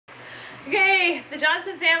Okay, the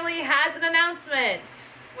Johnson family has an announcement.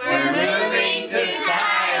 We're moving to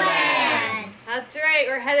Thailand. That's right,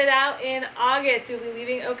 we're headed out in August. We'll be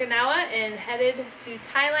leaving Okinawa and headed to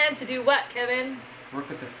Thailand to do what, Kevin? Work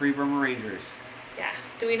with the Free Burma Rangers. Yeah.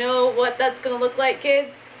 Do we know what that's going to look like,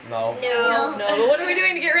 kids? No. No, but what are we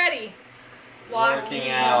doing to get ready? Working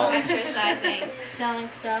out. Exercising. Selling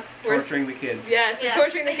stuff. Torturing the kids. Yes, we're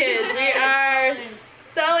torturing the kids. We are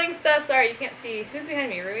selling stuff. Sorry, you can't see. Who's behind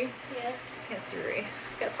me, Rui? Yes. Can't see Rui.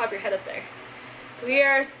 Gotta pop your head up there. We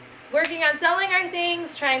are working on selling our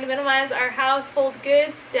things, trying to minimize our household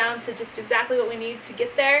goods down to just exactly what we need to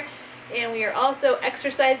get there. And we are also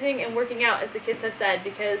exercising and working out, as the kids have said,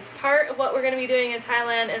 because part of what we're going to be doing in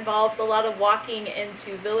Thailand involves a lot of walking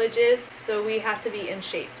into villages, so we have to be in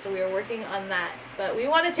shape. So we are working on that. But we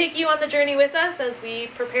want to take you on the journey with us as we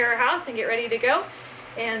prepare our house and get ready to go.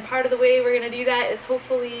 And part of the way we're going to do that is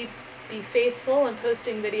hopefully be faithful in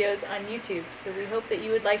posting videos on YouTube. So we hope that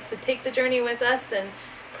you would like to take the journey with us and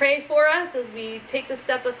pray for us as we take the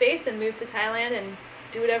step of faith and move to Thailand and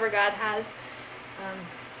do whatever God has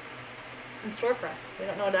in store for us. We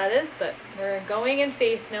don't know what that is, but we're going in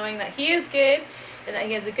faith knowing that He is good and that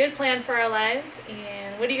He has a good plan for our lives.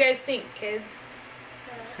 And what do you guys think, kids?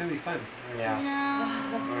 It's going to be fun. Yeah.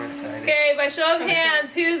 No. We're excited. Okay, by show of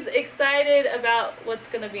hands, who's excited about what's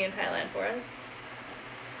going to be in Thailand for us?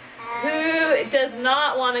 Who does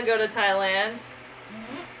not want to go to Thailand?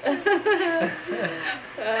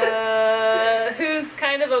 Who's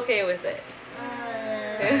kind of okay with it?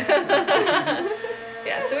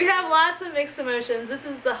 Yeah, so we have lots of mixed emotions. This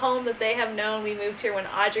is the home that they have known. We moved here when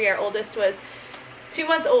Audrey, our oldest, was 2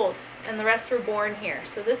 months old, and the rest were born here.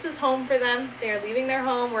 So this is home for them. They are leaving their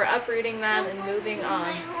home. We're uprooting them and moving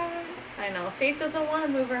on. I know. Faith doesn't want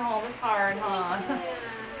to move her home. It's hard, huh?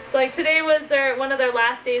 Like today was one of their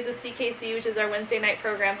last days of CKC, which is our Wednesday night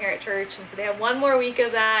program here at church, and so they have 1 more week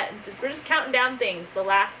of that. And we're just counting down things. The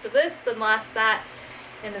last of this, the last that.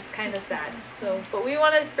 And it's kind of sad. So, but we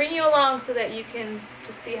want to bring you along so that you can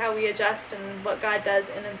just see how we adjust and what God does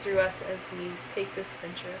in and through us as we take this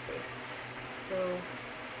venture of faith. So,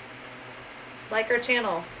 like our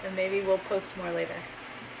channel, and maybe we'll post more later.